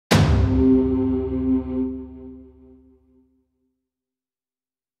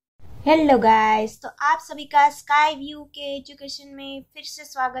Hello guys, तो आप सभी का स्काई व्यू के एजुकेशन में फिर से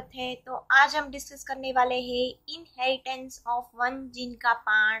स्वागत है। तो आज हम डिस्कस करने वाले हैं इनहेरिटेंस ऑफ वन जीन का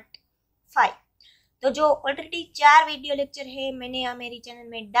पार्ट 5। तो जो ऑलरेडी 4 वीडियो लेक्चर है मैंने मेरी चैनल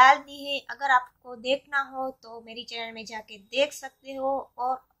में डाल दी है। अगर आपको देखना हो तो मेरी चैनल में जाके देख सकते हो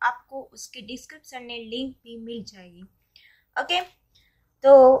और आपको उसके डिस्क्रिप्शन में लिंक भी मिल जाएगी। ओके,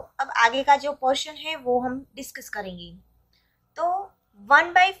 तो अब आगे का जो पोर्शन है वो हम डिस्कस करेंगे। तो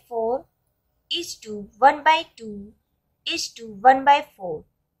 1/4 is to 1/2 is to 1/4.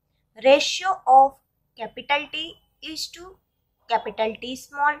 Ratio of capital T is to capital T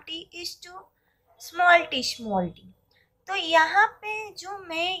small t is to small t small t। तो यहाँ पे जो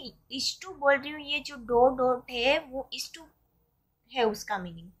मैं इस टू बोल रही हूँ, ये जो डॉट डॉट है वो इस टू है उसका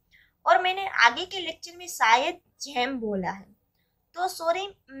मीनिंग, और मैंने आगे के लेक्चर में शायद जैम बोला है, तो सॉरी,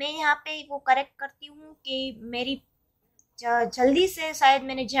 मैं यहाँ पे वो करेक्ट करती हूँ कि मेरी जल्दी से शायद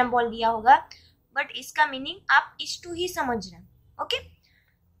मैंने जैम बोल दिया होगा, बट इसका मीनिंग आप इस टू ही समझ रहे हैं। ओके,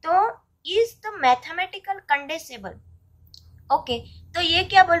 तो is the mathematical condensable. Okay, तो ये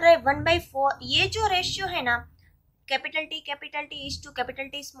क्या बोल रहा है 1/4। ये जो रेशियो है ना, capital T is to capital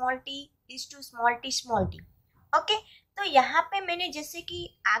T is to small T. Okay, तो यहाँ पे मैंने जैसे कि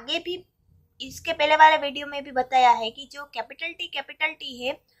आगे भी इसके पहले वाले वीडियो में भी बताया है कि जो कैपिटल टी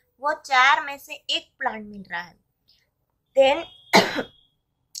है वो 4 में से एक प्लांट मिल रहा है। देन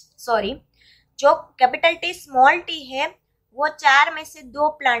सॉरी, जो कैपिटल टी स्मॉल टी है वो 4 में से 2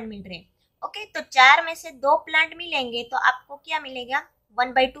 प्लांट मिल रहे हैं। ओके, तो 4 में से 2 प्लांट मिलेंगे तो आपको क्या मिलेगा,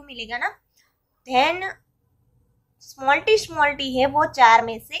 1/2 मिलेगा ना। देन स्मॉल टी है वो 4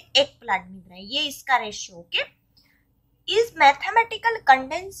 में से एक प्लांट मिल रहा है, ये इसका ratio. Okay, is mathematical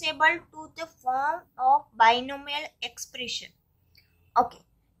condensable to the form of binomial expression. Okay,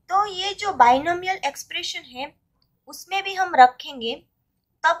 तो ये जो बाइनोमियल एक्सप्रेशन है उसमें भी हम रखेंगे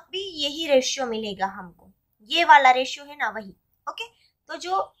तब भी यही रेशियो मिलेगा हमको, ये वाला रेशियो है ना वही। ओके, तो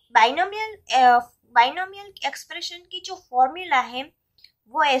जो बाइनोमियल एक्सप्रेशन की जो फॉर्मूला है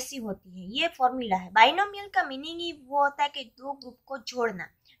वो ऐसी होती है, ये फॉर्मूला है। बाइनोमियल का मीनिंग ही वो होता है कि दो ग्रुप को जोड़ना।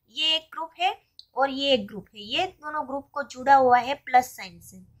 ये एक ग्रुप है और ये एक ग्रुप है, ये दोनों ग्रुप को जुड़ा हुआ है प्लस साइन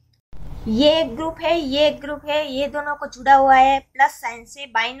से। ये एक ग्रुप है, ये एक ग्रुप है, ये दोनों को जुड़ा हुआ है प्लस साइन से।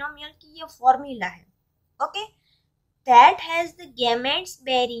 बाइनोमियल की ये फॉर्मूला है। Okay, that has the gametes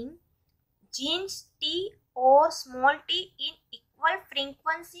bearing genes T or small t in equal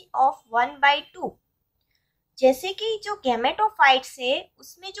frequency of 1/2। जैसे कि जो गैमेटोफाइट्स है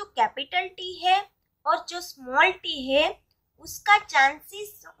उसमें जो कैपिटल टी है और जो स्मॉल टी है उसका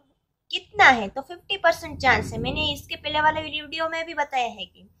चांसेस कितना है, तो 50% चांस है। मैंने इसके पहले वाले वीडियो में भी बताया है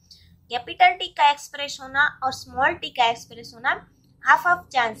कि कैपिटल टी का एक्सप्रेस होना और स्मॉल टी का एक्सप्रेस होना हाफ हाफ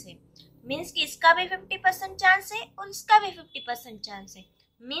चांस है। मीन्स कि इसका भी 50% चांस है और इसका भी 50% चांस है।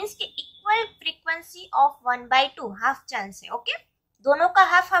 मीन्स कि equal frequency of 1/2 half chance है। ओके, दोनों का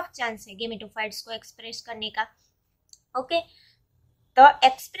हाफ हाफ चांस है गैमेटोफाइट्स को एक्सप्रेस करने का। Okay, the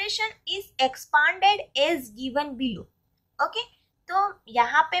expression is expanded as given below. Okay, तो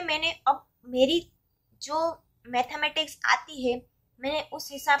यहाँ पे मैंने अब मेरी जो मैथमेटिक्स आती है मैंने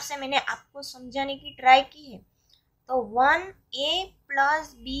उस हिसाब से मैंने आपको समझाने की ट्राई की है। तो 1a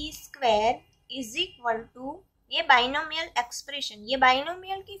 + b² is equal to, ये बाइनोमियल एक्सप्रेशन, ये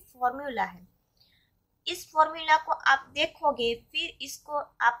बाइनोमियल की फॉर्मूला है। इस फॉर्मूला को आप देखोगे फिर इसको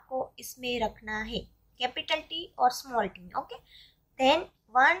आपको इसमें रखना है कैपिटल टी और small T. Okay, then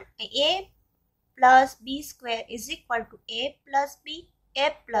 1a + b² is equal to a +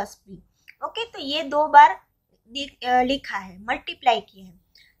 b। Okay, तो ये 2 बार लिखा है, मल्टीप्लाई किया है।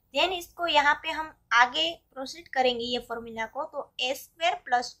 देन इसको यहाँ पे हम आगे प्रोसीड करेंगे ये फॉर्मूला को, तो a²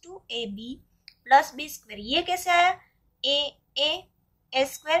 + 2ab + b²। ये कैसे आया,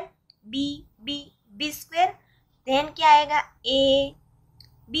 a² b²। देन क्या आएगा, a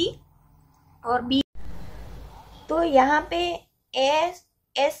b और b, तो यहाँ पे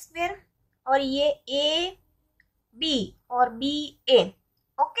a² और ये a b और b a।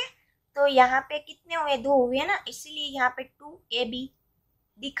 ओके, तो यहाँ पे कितने हुए, 2 हुए ना, इसीलिए यहाँ पे 2ab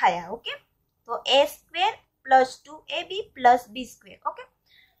दिखाया। ओके, तो a² + 2ab + b²। ओके,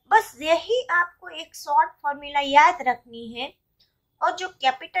 बस यही आपको एक शॉर्ट फॉर्मूला याद रखनी है, और जो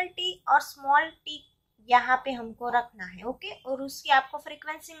कैपिटल टी और स्मॉल टी यहाँ पे हमको रखना है। ओके, और उसकी आपको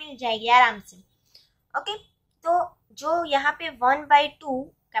फ्रीक्वेंसी मिल जाएगी आराम से। ओके, तो जो यहाँ पे 1/2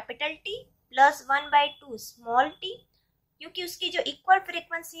 कैपिटल टी + 1/2 स्मॉल टी, क्योंकि उसकी जो इक्वल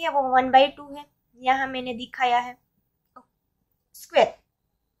फ्रीक्वेंसी है वो 1/2 है, यहाँ मैंने दिखाया है स्क्वायर,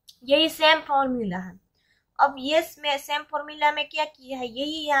 यही सेम फॉर्मूला है। अब ये सेम फॉर्मूला में क्या किया है,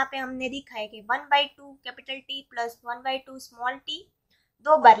 यही यहाँ पे हमने दिखा है कि 1/2 कैपिटल टी + 1/2 स्मॉल टी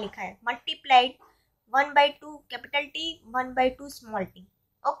दो बार लिखा है, multiplied 1/2 capital T 1/2 small T.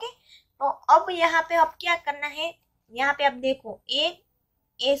 Okay, तो अब यहाँ पे अब क्या करना है, यहाँ पे अब देखो ए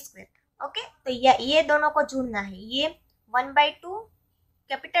स्क्वायर। ओके, तो ये दोनों को जोड़ना है, ये 1/2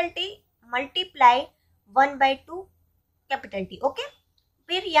 capital T multiply 1/2 capital T. Okay,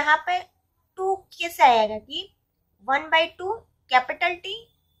 फिर यहाँ पे 2 कैसे आएगा कि 1/2 capital T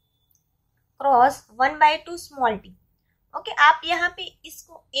cross 1/2 small T. Okay, आप यहाँ पे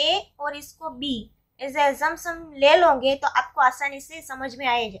इसको ए और इसको बी एज एजम्पशन ले लोगे तो आपको आसानी से समझ में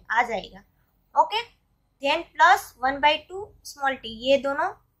आ जाएगा। Okay, then plus 1/2 small T, ये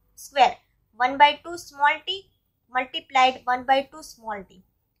दोनों square 1/2 small T multiplied 1/2 small T.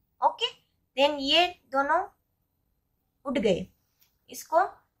 Okay, then ये दोनों उठ गए, इसको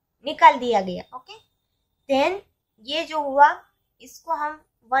निकाल दिया गया। ओके, देन ये जो हुआ इसको हम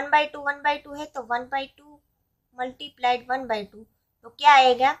 1/2 है तो 1/2 मल्टीप्लाइड 1/2, तो क्या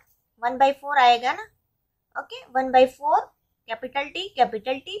आएगा 1/4 आएगा ना। Okay, 1/4 capital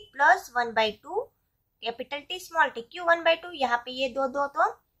T plus 1/2 capital T small T. क्यों 1/2, यहाँ पे ये दो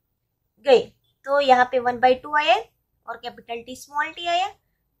तो गए, तो यहाँ पे 1/2 आया और कैपिटल टी स्मॉल टी आया,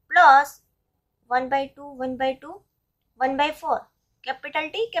 प्लस 1/2 1/4 कैपिटल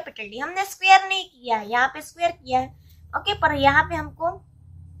टी हमने स्क्वायर नहीं किया, यहाँ पे स्क्वायर किया है। ओके, पर यहाँ पे हमको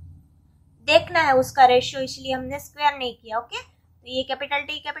देखना है उसका रेशियो, इसलिए हमने स्क्वायर नहीं किया। ओके, तो ये कैपिटल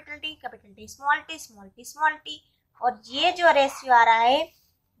टी स्मॉल टी और ये जो रेशियो आ रहा है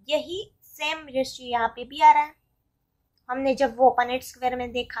यही सेम रेशियो यहाँ पे भी आ रहा है। हमने जब वो पनेट स्क्वायर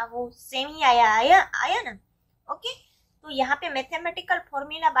में देखा वो सेम ही आया ना। ओके, तो यहाँ पे मैथमेटिकल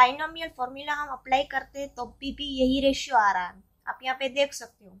फॉर्मूला बाइनोमियल फॉर्मूला हम अप्लाई करते हैं तो भी यही रेशियो आ रहा है, आप यहाँ पे देख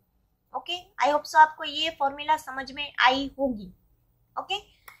सकते हो। ओके, आई होप सो आपको ये फॉर्मूला समझ में आई होगी। Okay,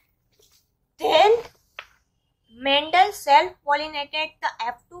 then Mendel self-pollinated the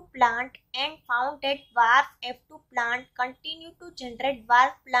F2 plant and found that dwarf F2 plant continued to generate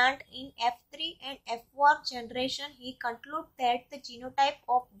dwarf plant in F3 and F4 generation. He concluded that the genotype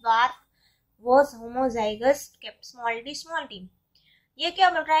of dwarf was homozygous small t। ये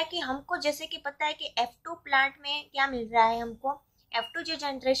क्या मिल रहा है कि हमको जैसे कि पता है कि F2 प्लांट में क्या मिल रहा है, हमको F2 जो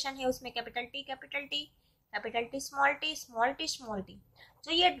जनरेशन है उसमें कैपिटल टी स्मॉल टी।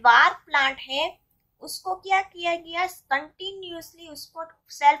 जो ये ड्वार्फ प्लांट है उसको क्या किया गया, कंटिन्यूसली उसको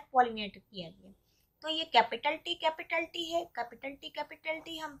सेल्फ पॉलिनेट किया गया। तो ये कैपिटल टी है, कैपिटल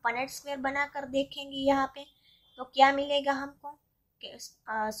टी हम पनेट स्क्वायर बनाकर देखेंगे यहाँ पे, तो क्या मिलेगा हमको,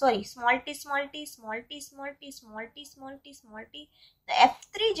 सॉरी स्मॉल टी। तो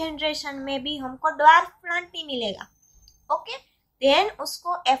F3 जनरेशन में भी हमको ड्वार्फ प्लांट नहीं मिलेगा। ओके, देन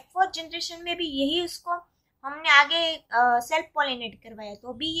उसको F4 जनरेशन में भी यही उसको हमने आगे सेल्फ पॉलिनेट करवाया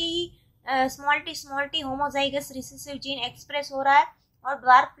तो भी यही small T homozygous recessive gene express हो रहा है और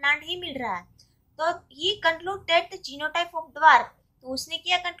ड्वार्फ प्लांट ही मिल रहा है। तो ही conclude that the genotype of dwarf, तो उसने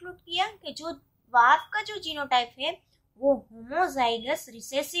क्या कंक्लूड किया कि जो ड्वार्फ का जो जीनोटाइप है वो होमोजाइगस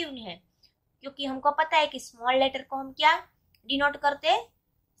रिसेसिव है, क्योंकि हमको पता है कि स्मॉल लेटर को हम क्या डिनोट करते हैं,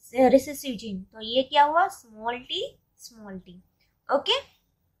 रिसेसिव जीन। तो ये क्या हुआ, स्मॉल टी। ओके,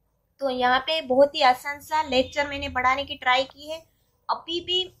 तो यहाँ पे बहुत ही आसान सा लेक्चर मैंने पढ़ाने की ट्राई की है। अभी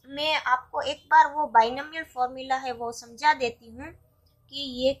भी मैं आपको एक बार वो बाइनोमियल फॉर्मूला है वो समझा देती हूँ कि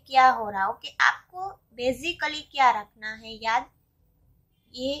ये क्या हो रहा है। ओके, आपको बेसिकली क्या रखना है याद,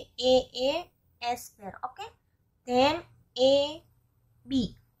 ए square. Okay, then A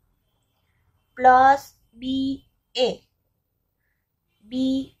B plus B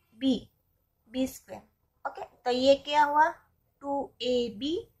square. Okay, तो ये क्या हुआ 2ab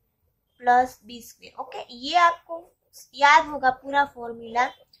plus B square. Okay, ये आपको याद होगा पूरा फॉर्मूला,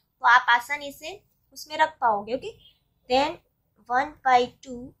 तो आप आसानी से उसमें रख पाओगे। Okay, then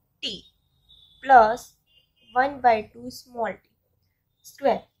 1/2 T plus 1/2 small T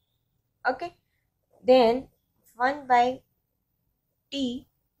square. Okay, then 1/t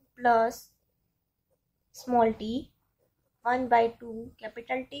plus small T 1/2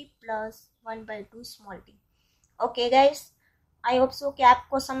 capital T plus 1/2 small T. Okay guys, I hope so कि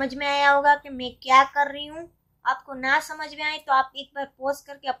आपको समझ में आया होगा कि मैं क्या कर रही हूँ। आपको ना समझ में आए तो आप एक बार पॉज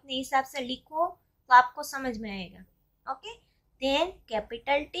करके अपने हिसाब से लिखो तो आपको समझ में आएगा। Okay, then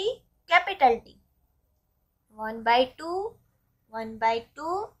capital T 1/2 capital T.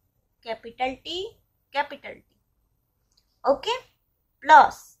 Okay,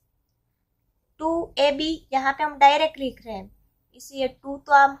 plus 2ab, यहाँ पे हम डायरेक्ट लिख रहे हैं इसलिए 2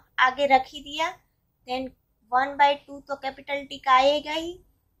 तो हम आगे रख ही दिया। देन 1/2 तो कैपिटल टी का आएगा ही,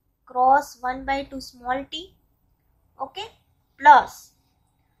 cross 1/2 small T. Okay, plus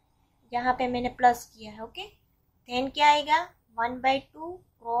यहाँ पे मैंने प्लस किया है। ओके, देन क्या आएगा 1/2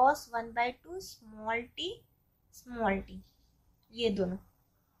 क्रॉस 1/2 स्मॉल टी, ये दोनों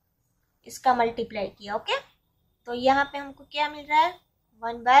इसका मल्टीप्लाई किया। ओके, तो यहाँ पे हमको क्या मिल रहा है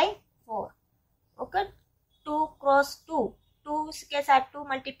 1/4। ओके, 2 क्रॉस 2, 2 के साथ 2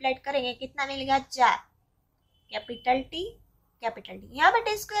 मल्टीप्लाई करेंगे कितना मिलेगा 4, कैपिटल टी कैपिटल टी। यहाँ पे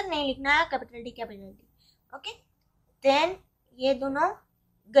टी स्क्वायर नहीं लिखना है, कैपिटल टी। ओके, देन ये दोनों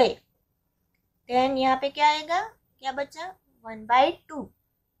गए, देन यहाँ पे क्या आएगा, क्या बचा 1/2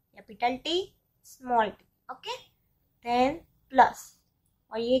 capital T small T. Okay, then plus,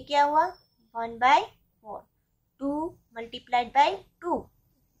 और ये क्या हुआ 1/4, 2 मल्टीप्लाइड बाई 2,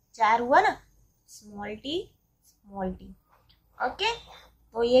 4 हुआ ना, स्मॉल टी। ओके,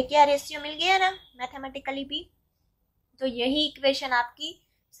 तो ये क्या रेशियो मिल गया ना मैथमेटिकली भी। तो यही इक्वेशन आपकी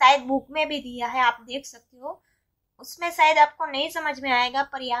शायद बुक में भी दिया है, आप देख सकते हो, उसमें शायद आपको नहीं समझ में आएगा,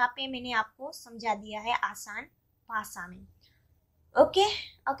 पर यहाँ पे मैंने आपको समझा दिया है आसान भाषा में।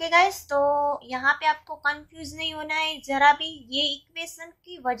 ओके गाइस, तो यहाँ पे आपको कंफ्यूज नहीं होना है जरा भी। ये इक्वेशन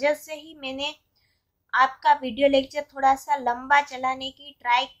की वजह से ही मैंने आपका वीडियो लेक्चर थोड़ा सा लंबा चलाने की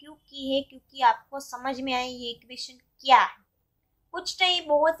ट्राई क्यों की है, क्योंकि आपको समझ में आए ये इक्वेशन क्या है। कुछ नहीं,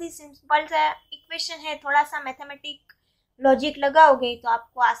 बहुत ही सिंपल सा इक्वेशन है, थोड़ा सा मैथमेटिक लॉजिक लगाओगे तो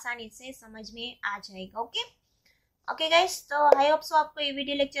आपको आसानी से समझ में आ जाएगा। ओके गाइस, तो आई होप सो आपको ये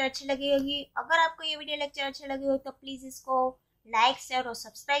वीडियो लेक्चर अच्छी लगी होगी। अगर आपको ये वीडियो लेक्चर अच्छे लगे हो तो प्लीज़ इसको लाइक शेयर और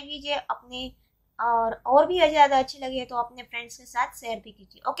सब्सक्राइब कीजिए अपने, और भी ज़्यादा अच्छी लगी है तो अपने फ्रेंड्स के साथ शेयर भी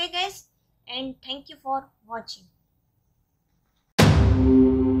कीजिए। Okay guys, and thank you for watching.